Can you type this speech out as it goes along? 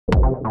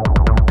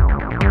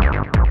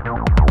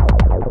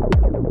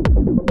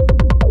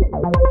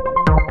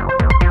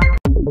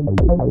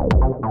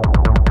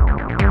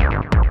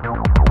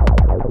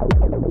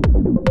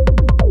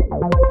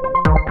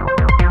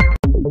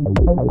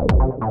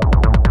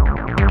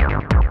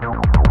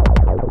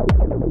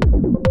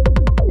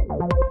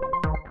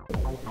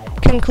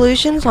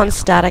Conclusions on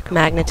static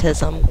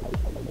magnetism.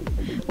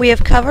 We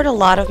have covered a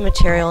lot of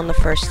material in the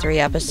first 3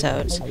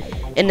 episodes.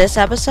 In this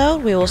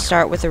episode, we will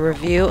start with a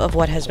review of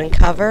what has been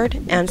covered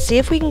and see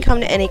if we can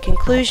come to any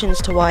conclusions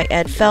to why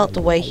Ed felt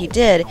the way he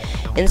did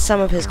in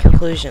some of his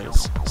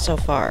conclusions so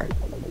far.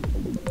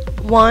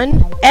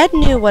 1. Ed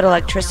knew what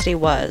electricity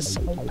was.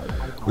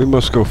 We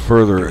must go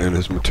further in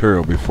his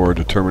material before a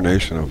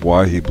determination of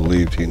why he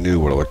believed he knew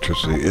what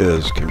electricity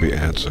is can be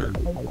answered.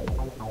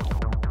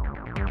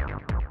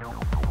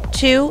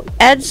 2.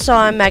 Ed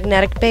saw a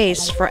magnetic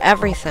base for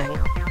everything.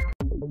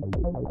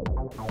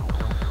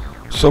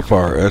 So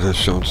far, Ed has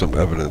shown some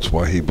evidence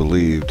why he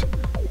believed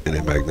in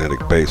a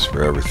magnetic base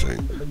for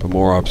everything, but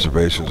more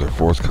observations are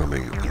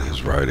forthcoming in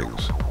his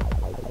writings.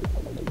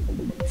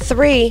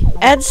 3.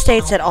 Ed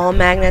states that all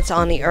magnets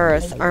on the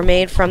Earth are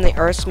made from the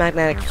Earth's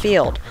magnetic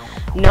field,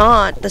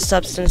 not the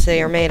substance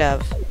they are made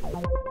of.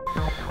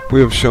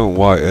 We have shown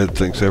why Ed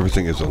thinks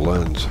everything is a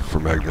lens for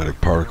magnetic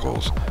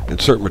particles,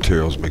 and certain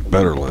materials make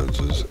better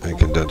lenses and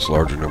condense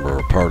larger number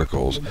of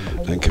particles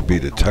than can be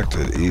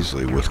detected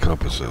easily with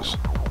compasses.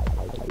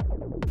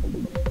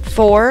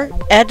 4.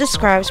 Ed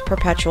describes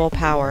perpetual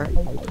power.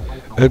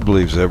 Ed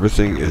believes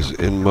everything is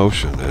in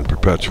motion and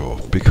perpetual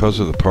because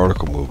of the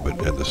particle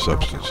movement in the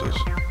substances.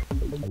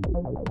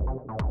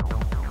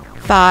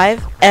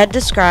 5. Ed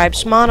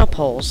describes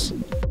monopoles.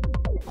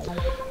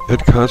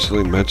 Ed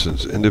constantly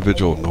mentions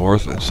individual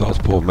North and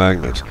South Pole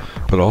magnets,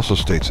 but also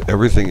states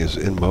everything is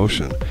in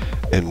motion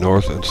and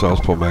North and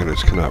South Pole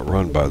magnets cannot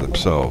run by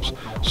themselves,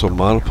 so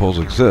monopoles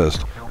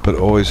exist, but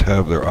always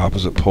have their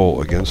opposite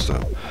pole against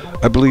them.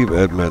 I believe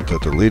Ed meant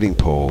that the leading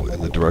pole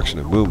in the direction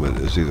of movement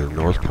is either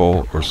North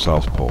Pole or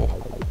South Pole.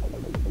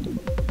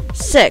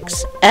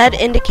 6. Ed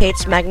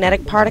indicates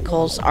magnetic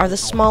particles are the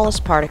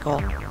smallest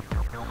particle.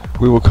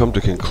 We will come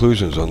to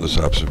conclusions on this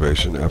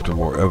observation after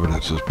more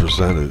evidence is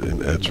presented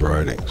in Ed's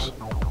writings.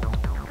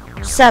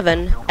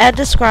 7. Ed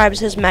describes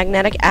his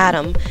magnetic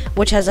atom,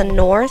 which has a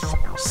north,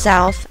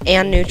 south,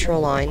 and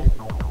neutral line.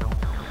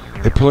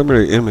 A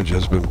preliminary image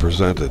has been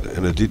presented,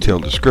 and a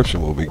detailed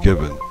description will be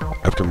given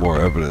after more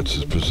evidence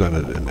is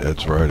presented in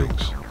Ed's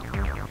writings.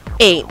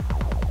 8.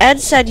 Ed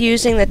said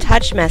using the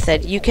touch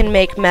method, you can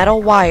make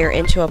metal wire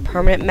into a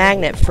permanent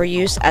magnet for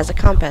use as a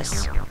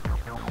compass.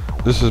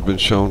 This has been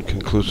shown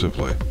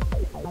conclusively.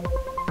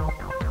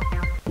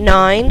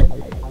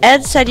 9.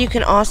 Ed said you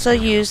can also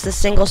use the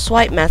single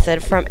swipe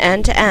method from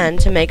end to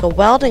end to make a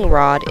welding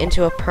rod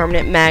into a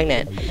permanent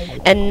magnet,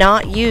 and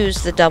not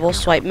use the double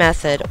swipe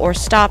method or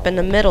stop in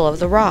the middle of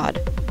the rod.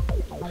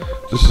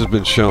 This has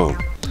been shown.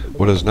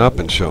 What has not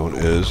been shown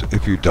is,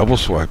 if you double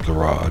swipe the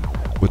rod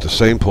with the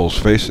same poles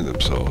facing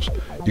themselves,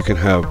 you can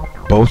have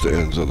both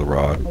ends of the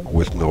rod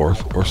with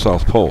north or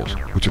south poles,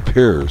 which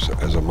appears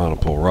as a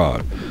monopole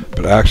rod,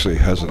 but actually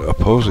has an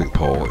opposing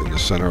pole in the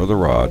center of the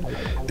rod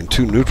and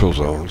 2 neutral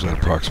zones at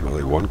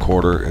approximately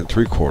 1/4 and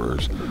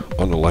 3/4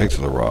 on the length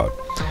of the rod,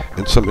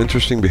 and some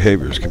interesting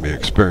behaviors can be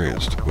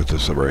experienced with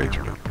this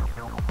arrangement.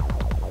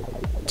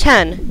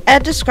 10.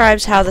 Ed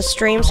describes how the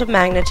streams of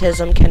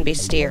magnetism can be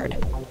steered.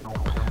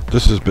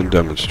 This has been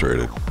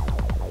demonstrated.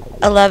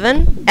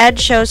 11. Ed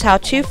shows how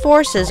 2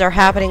 forces are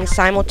happening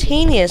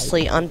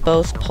simultaneously on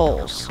both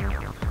poles.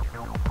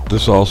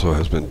 This also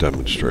has been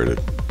demonstrated.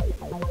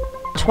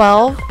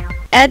 12.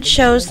 Ed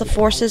shows the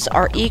forces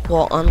are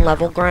equal on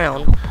level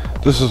ground.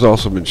 This has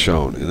also been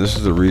shown, and this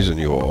is the reason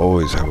you will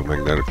always have a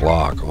magnetic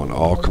lock on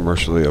all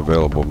commercially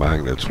available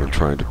magnets when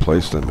trying to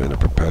place them in a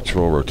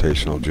perpetual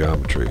rotational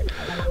geometry.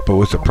 But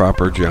with the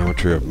proper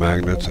geometry of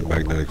magnets and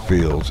magnetic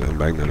fields and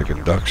magnetic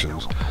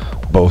inductions,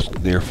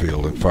 both near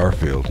field and far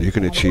field, you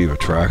can achieve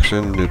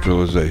attraction,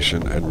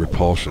 neutralization, and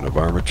repulsion of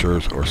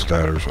armatures or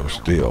stators or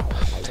steel.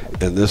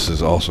 And this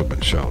has also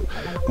been shown.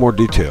 More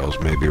details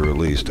may be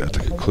released at the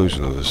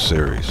conclusion of this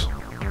series.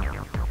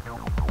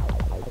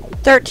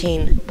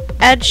 13.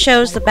 Ed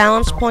shows the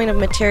balance point of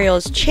material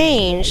is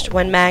changed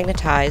when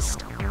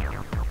magnetized.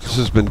 This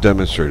has been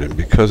demonstrated, and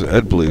because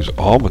Ed believes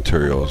all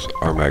materials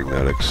are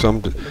magnetic, some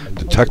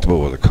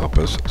detectable with a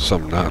compass,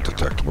 some not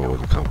detectable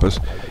with a compass,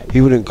 he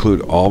would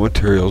include all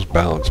materials'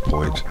 balance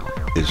point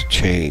is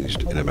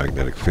changed in a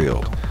magnetic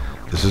field.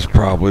 This is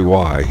probably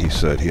why he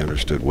said he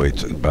understood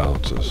weights and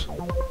balances.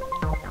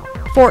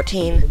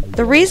 14.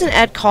 The reason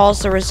Ed calls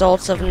the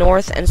results of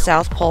North and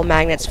South Pole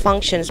magnets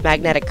functions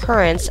magnetic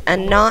currents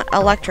and not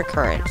electric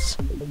currents.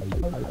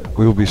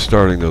 We will be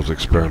starting those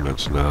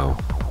experiments now.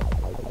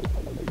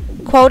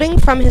 Quoting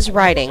from his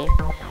writing,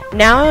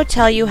 "Now I will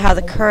tell you how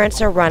the currents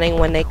are running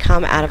when they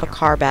come out of a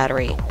car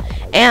battery,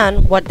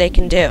 and what they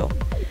can do.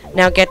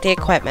 Now get the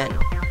equipment.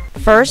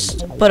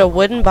 First, put a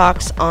wooden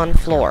box on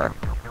floor,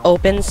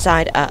 open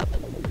side up.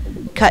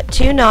 Cut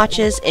 2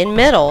 notches in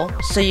middle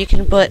so you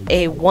can put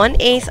a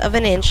 1/8 of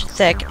an inch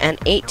thick and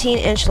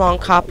 18-inch long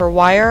copper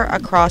wire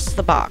across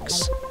the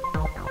box.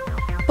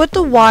 Put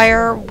the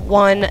wire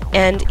one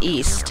end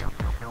east,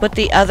 but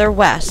the other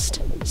west.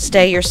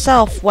 Stay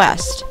yourself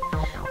west.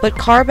 Put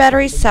car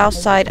battery south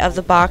side of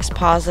the box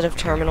positive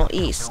terminal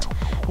east,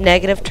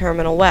 negative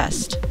terminal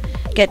west.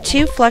 Get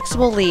 2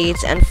 flexible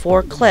leads and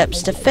 4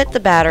 clips to fit the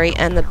battery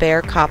and the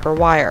bare copper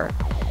wire.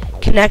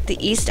 Connect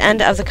the east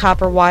end of the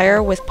copper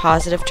wire with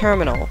positive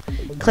terminal.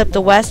 Clip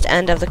the west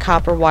end of the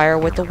copper wire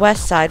with the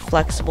west side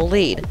flexible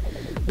lead.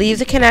 Leave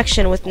the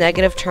connection with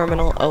negative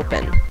terminal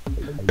open.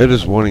 It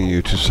is wanting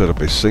you to set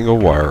up a single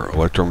wire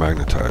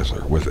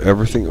electromagnetizer with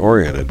everything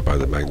oriented by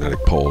the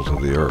magnetic poles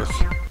of the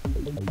Earth.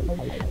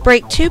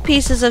 Break 2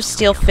 pieces of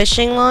steel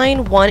fishing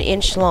line 1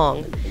 inch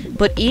long.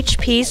 Put each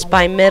piece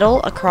by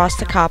middle across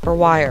the copper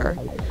wire.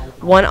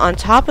 One on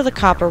top of the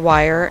copper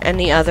wire and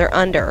the other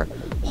under.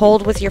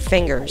 Hold with your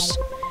fingers.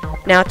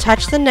 Now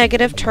touch the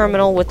negative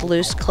terminal with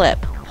loose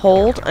clip.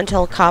 Hold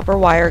until copper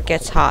wire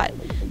gets hot.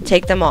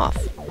 Take them off.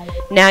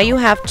 Now you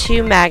have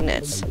 2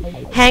 magnets.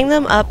 Hang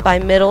them up by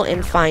middle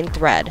in fine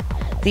thread.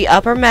 The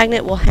upper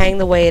magnet will hang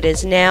the way it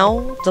is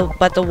now,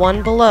 but the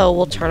one below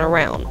will turn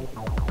around.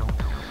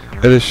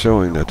 It is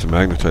showing that to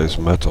magnetize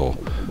metal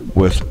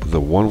with the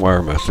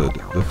one-wire method,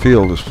 the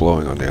field is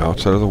flowing on the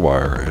outside of the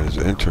wire and is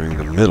entering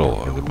the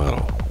middle of the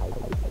metal.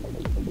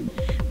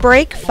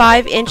 Break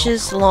 5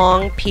 inches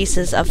long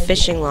pieces of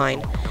fishing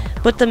line.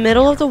 Put the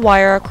middle of the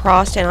wire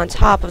across and on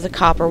top of the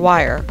copper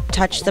wire.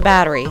 Touch the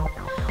battery.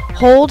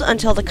 Hold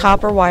until the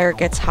copper wire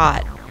gets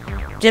hot.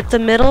 Dip the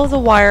middle of the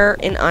wire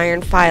in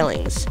iron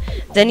filings.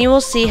 Then you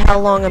will see how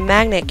long a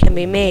magnet can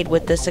be made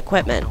with this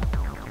equipment.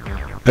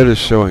 It is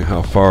showing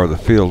how far the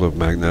field of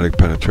magnetic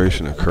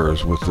penetration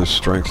occurs with this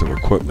strength of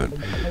equipment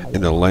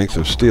and the length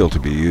of steel to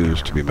be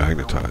used to be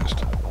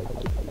magnetized.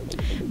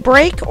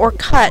 Break or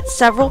cut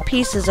several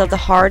pieces of the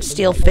hard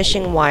steel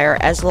fishing wire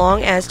as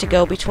long as to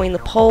go between the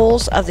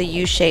poles of the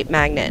U-shaped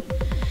magnet.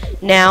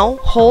 Now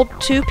hold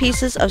 2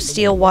 pieces of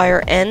steel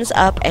wire ends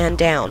up and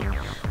down.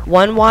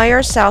 One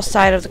wire south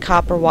side of the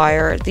copper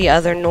wire, the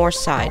other north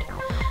side.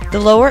 The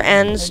lower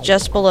ends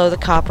just below the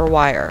copper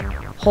wire.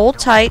 Hold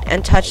tight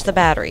and touch the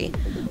battery.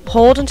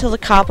 Hold until the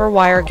copper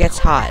wire gets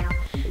hot.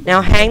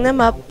 Now hang them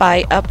up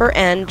by upper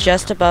end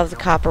just above the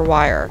copper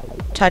wire.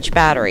 Touch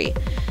battery.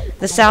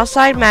 The south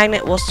side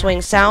magnet will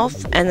swing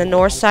south and the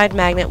north side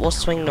magnet will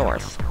swing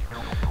north.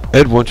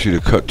 Ed wants you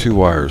to cut 2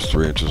 wires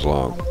 3 inches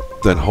long.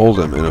 Then hold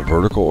them in a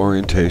vertical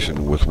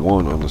orientation with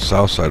one on the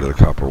south side of the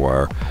copper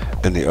wire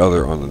and the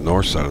other on the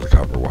north side of the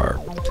copper wire.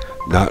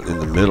 Not in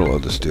the middle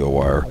of the steel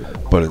wire,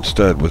 but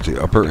instead with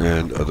the upper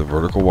end of the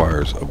vertical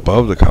wires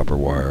above the copper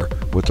wire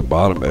with the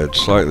bottom edge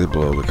slightly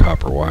below the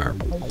copper wire.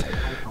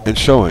 And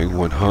showing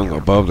when hung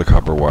above the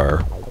copper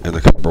wire and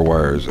the copper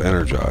wire is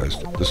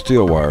energized, the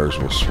steel wires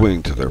will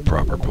swing to their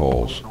proper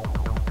poles.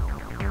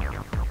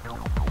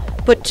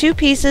 Put 2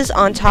 pieces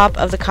on top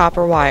of the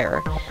copper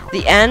wire.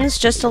 The ends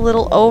just a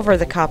little over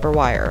the copper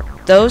wire.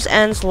 Those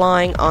ends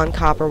lying on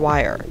copper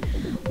wire.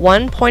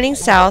 One pointing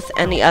south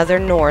and the other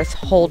north.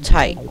 Hold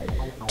tight.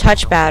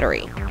 Touch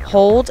battery.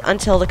 Hold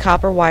until the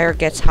copper wire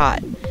gets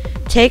hot.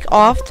 Take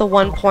off. The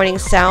one pointing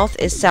south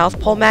is south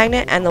pole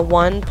magnet and the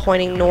one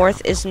pointing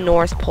north is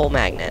north pole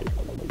magnet.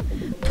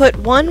 Put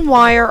one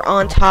wire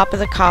on top of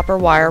the copper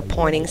wire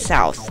pointing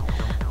south,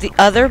 the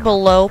other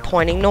below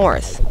pointing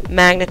north.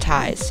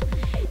 Magnetize.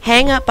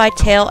 Hang up by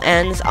tail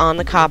ends on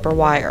the copper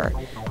wire.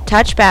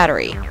 Touch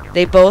battery.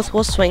 They both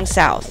will swing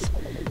south.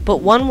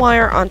 Put one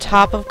wire on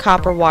top of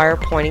copper wire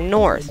pointing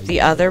north,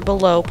 the other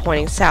below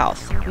pointing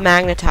south.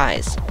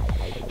 Magnetize.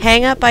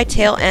 Hang up by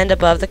tail end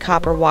above the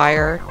copper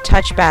wire.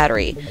 Touch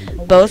battery.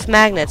 Both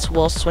magnets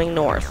will swing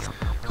north.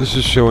 This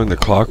is showing the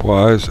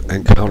clockwise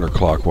and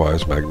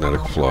counterclockwise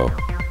magnetic flow.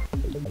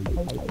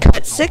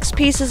 Cut 6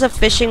 pieces of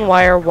fishing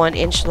wire 1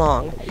 inch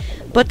long.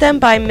 Put them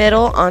by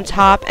middle on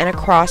top and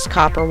across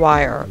copper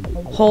wire.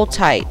 Hold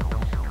tight.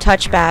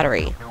 Touch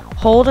battery.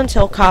 Hold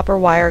until copper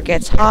wire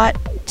gets hot.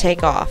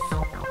 Take off.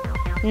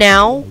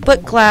 Now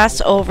put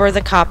glass over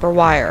the copper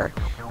wire.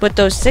 Put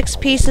those 6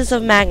 pieces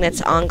of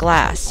magnets on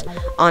glass,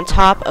 on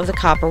top of the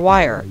copper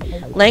wire,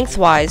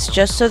 lengthwise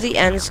just so the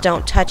ends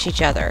don't touch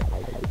each other.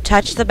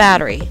 Touch the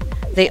battery.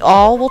 They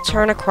all will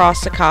turn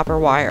across the copper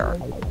wire.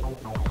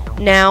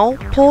 Now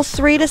pull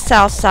 3 to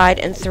south side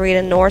and 3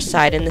 to north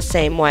side in the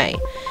same way.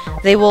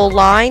 They will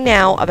lie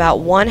now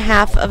about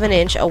 1/2 of an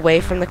inch away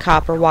from the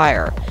copper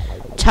wire.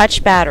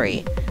 Touch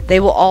battery. They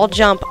will all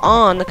jump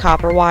on the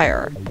copper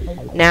wire.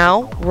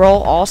 Now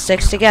roll all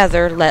 6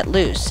 together, let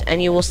loose,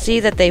 and you will see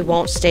that they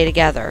won't stay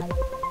together.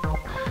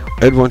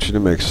 Ed wants you to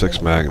make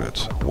 6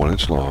 magnets, 1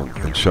 inch long,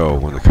 and show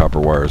when the copper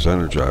wire is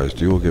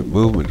energized, you will get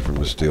movement from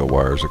the steel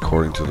wires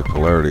according to the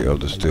polarity of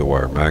the steel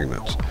wire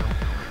magnets.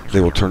 They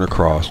will turn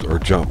across or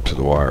jump to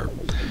the wire,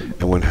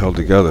 and when held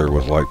together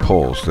with like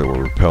poles, they will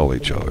repel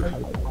each other.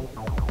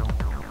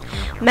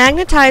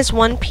 Magnetize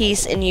 1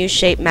 piece in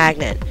U-shaped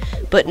magnet.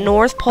 Put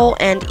north pole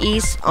end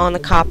east on the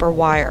copper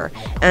wire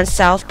and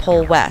south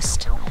pole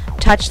west.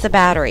 Touch the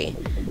battery.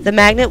 The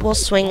magnet will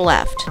swing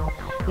left.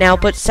 Now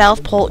put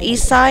South Pole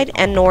east side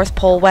and North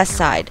Pole west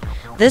side.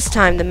 This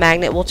time the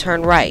magnet will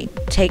turn right.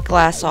 Take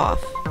glass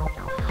off.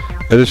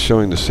 It is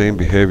showing the same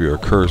behavior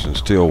occurs in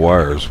steel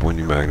wires when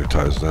you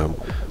magnetize them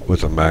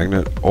with a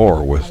magnet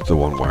or with the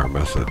one-wire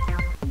method.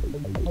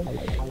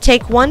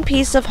 Take one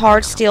piece of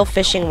hard steel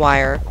fishing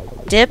wire,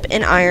 dip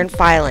in iron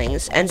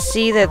filings, and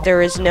see that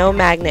there is no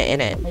magnet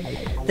in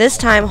it. This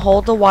time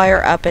hold the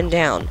wire up and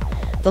down.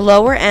 The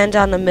lower end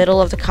on the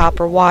middle of the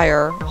copper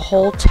wire,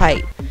 hold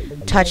tight.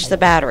 Touch the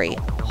battery.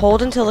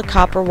 Hold until the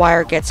copper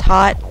wire gets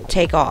hot,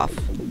 take off.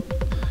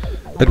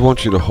 I'd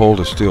want you to hold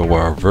a steel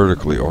wire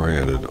vertically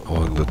oriented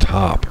on the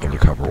top of the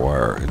copper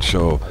wire and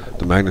show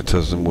the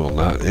magnetism will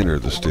not enter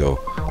the steel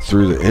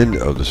through the end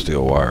of the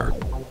steel wire.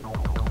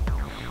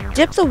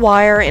 Dip the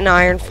wire in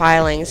iron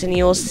filings and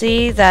you will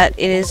see that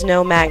it is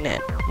no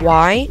magnet.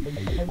 Why?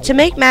 To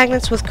make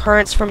magnets with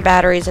currents from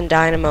batteries and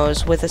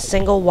dynamos with a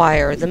single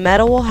wire, the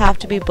metal will have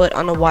to be put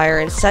on a wire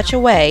in such a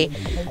way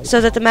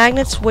so that the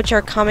magnets which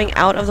are coming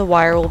out of the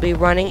wire will be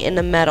running in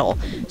the metal,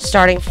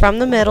 starting from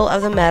the middle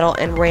of the metal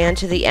and ran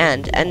to the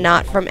end, and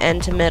not from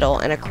end to middle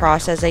and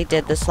across as they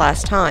did this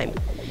last time.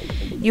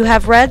 You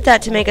have read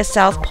that to make a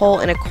south pole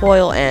in a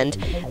coil end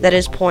that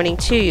is pointing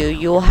to you,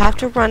 you will have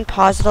to run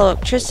positive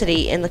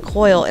electricity in the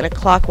coil in a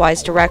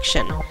clockwise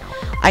direction.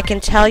 I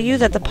can tell you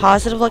that the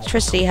positive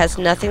electricity has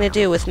nothing to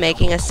do with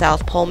making a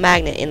south pole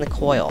magnet in the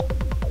coil.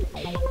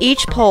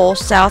 Each pole,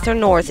 south or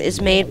north,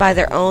 is made by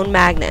their own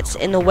magnets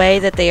in the way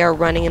that they are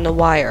running in the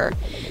wire.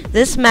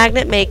 This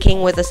magnet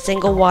making with a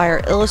single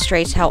wire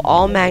illustrates how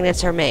all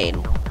magnets are made.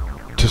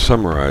 To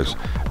summarize,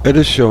 it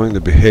is showing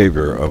the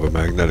behavior of a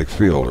magnetic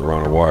field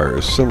around a wire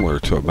is similar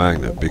to a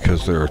magnet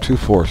because there are two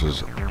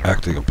forces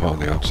acting upon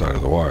the outside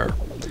of the wire.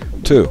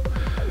 2.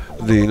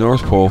 The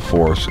North Pole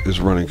force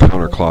is running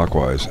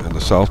counterclockwise and the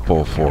South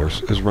Pole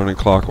force is running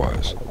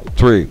clockwise.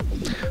 3.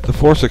 The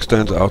force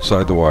extends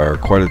outside the wire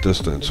quite a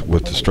distance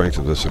with the strength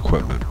of this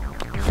equipment.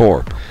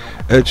 4.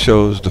 It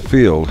shows the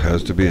field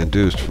has to be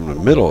induced from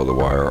the middle of the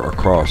wire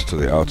across to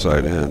the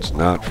outside ends,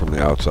 not from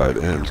the outside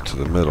ends to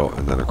the middle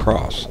and then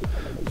across.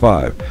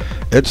 5.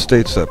 It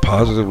states that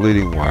positive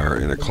leading wire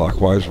in a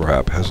clockwise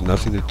wrap has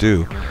nothing to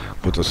do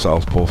with the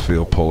South Pole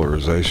field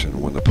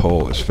polarization when the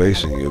pole is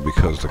facing you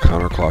because the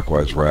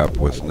counterclockwise wrap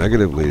with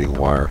negative leading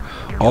wire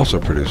also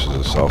produces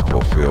a South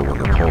Pole field when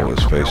the pole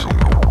is facing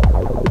you.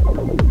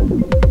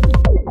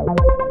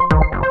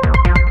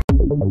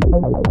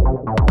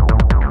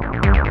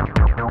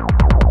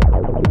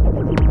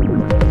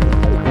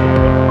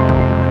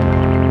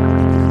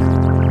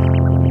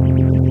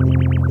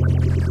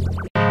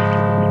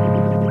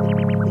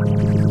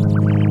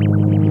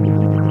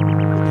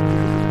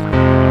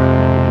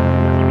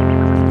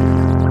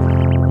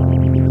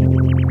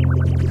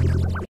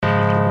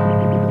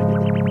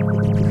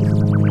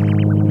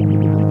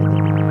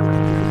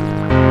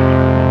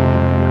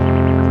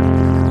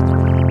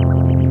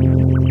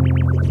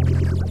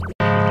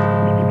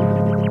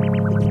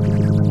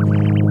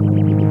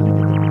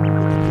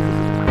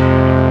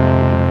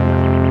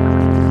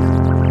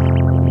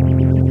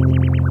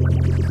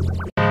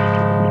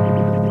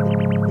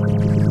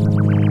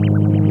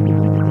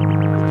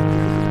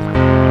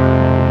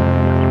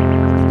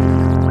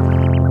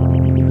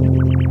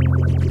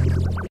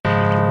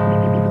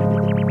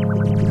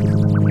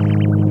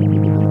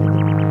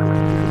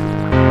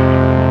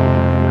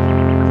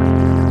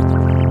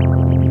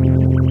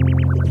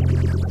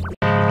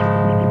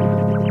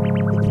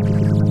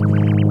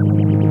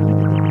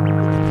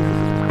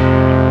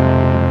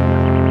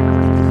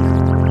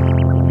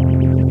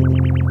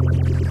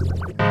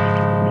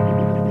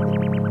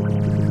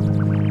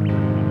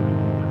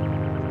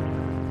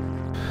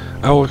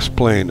 I will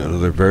explain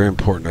another very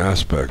important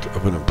aspect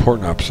of an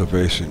important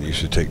observation you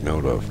should take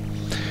note of.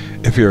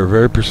 If you are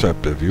very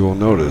perceptive, you will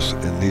notice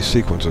in these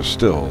sequence of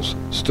stills,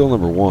 still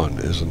number 1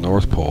 is the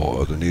north pole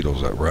of the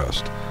needles at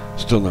rest.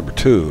 Still number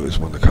 2 is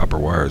when the copper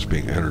wire is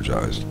being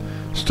energized.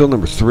 Still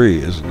number 3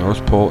 is the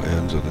north pole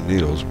ends of the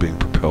needles being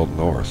propelled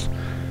north.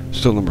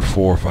 Still number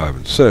 4, 5,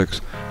 and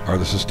 6 are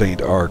the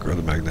sustained arc or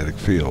the magnetic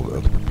field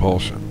of the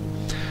propulsion.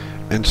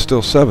 And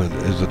still 7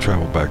 is the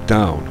travel back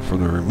down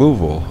from the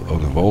removal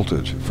of the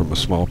voltage from a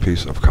small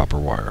piece of copper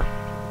wire,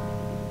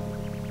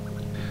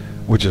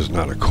 which is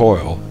not a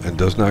coil and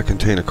does not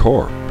contain a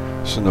core,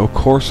 so no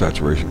core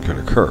saturation can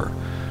occur,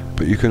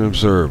 but you can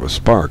observe a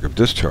spark of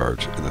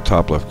discharge in the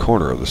top left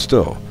corner of the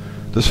still.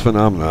 This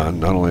phenomenon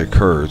not only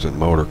occurs in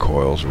motor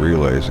coils,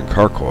 relays, and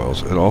car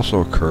coils, it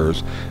also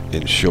occurs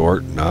in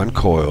short,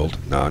 non-coiled,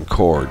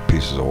 non-cored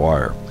pieces of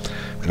wire,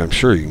 and I'm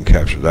sure you can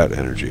capture that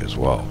energy as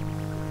well.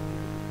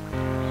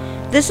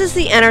 This is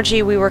the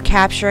energy we were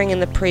capturing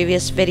in the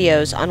previous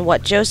videos on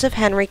what Joseph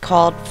Henry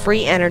called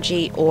free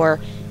energy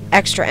or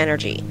extra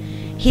energy.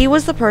 He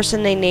was the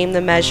person they named the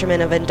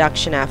measurement of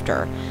induction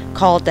after,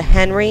 called the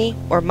Henry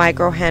or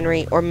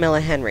microhenry or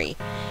millihenry.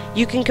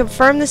 You can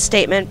confirm this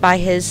statement by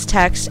his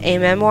text, A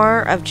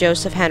Memoir of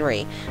Joseph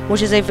Henry,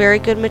 which is a very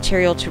good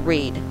material to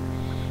read.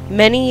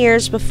 Many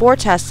years before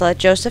Tesla,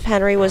 Joseph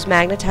Henry was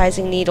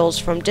magnetizing needles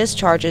from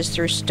discharges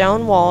through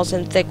stone walls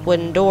and thick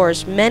wooden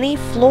doors, many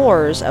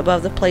floors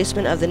above the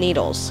placement of the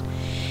needles.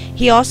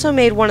 He also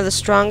made one of the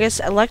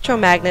strongest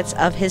electromagnets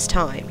of his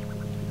time.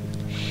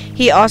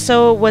 He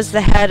also was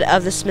the head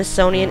of the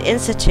Smithsonian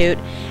Institute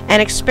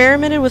and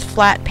experimented with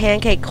flat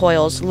pancake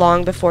coils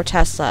long before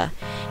Tesla.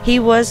 He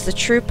was the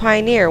true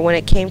pioneer when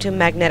it came to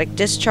magnetic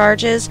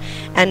discharges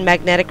and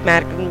magnetic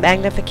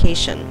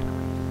magnification.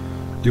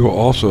 You will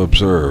also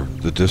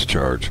observe the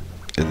discharge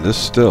in this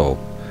still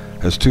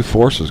has two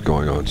forces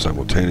going on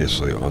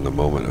simultaneously on the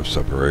moment of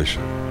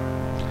separation.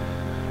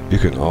 You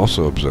can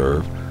also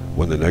observe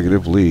when the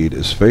negative lead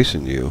is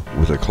facing you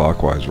with a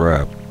clockwise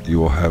wrap, you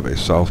will have a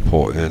south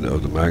pole end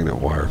of the magnet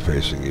wire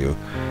facing you,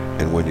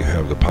 and when you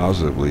have the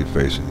positive lead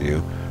facing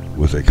you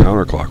with a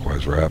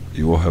counterclockwise wrap,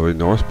 you will have a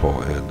north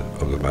pole end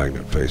of the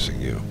magnet facing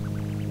you.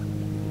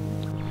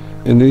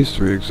 In these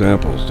three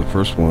examples, the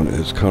first one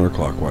is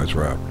counterclockwise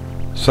wrap,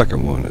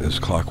 second one is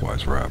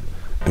clockwise wrap,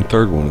 and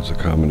third one is a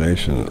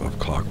combination of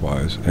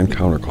clockwise and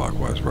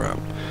counterclockwise wrap.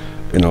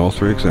 In all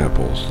three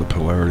examples, the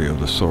polarity of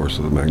the source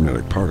of the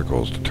magnetic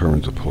particles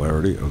determines the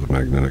polarity of the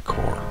magnetic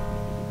core.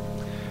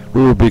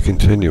 We will be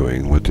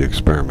continuing with the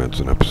experiments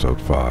in episode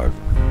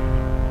 5.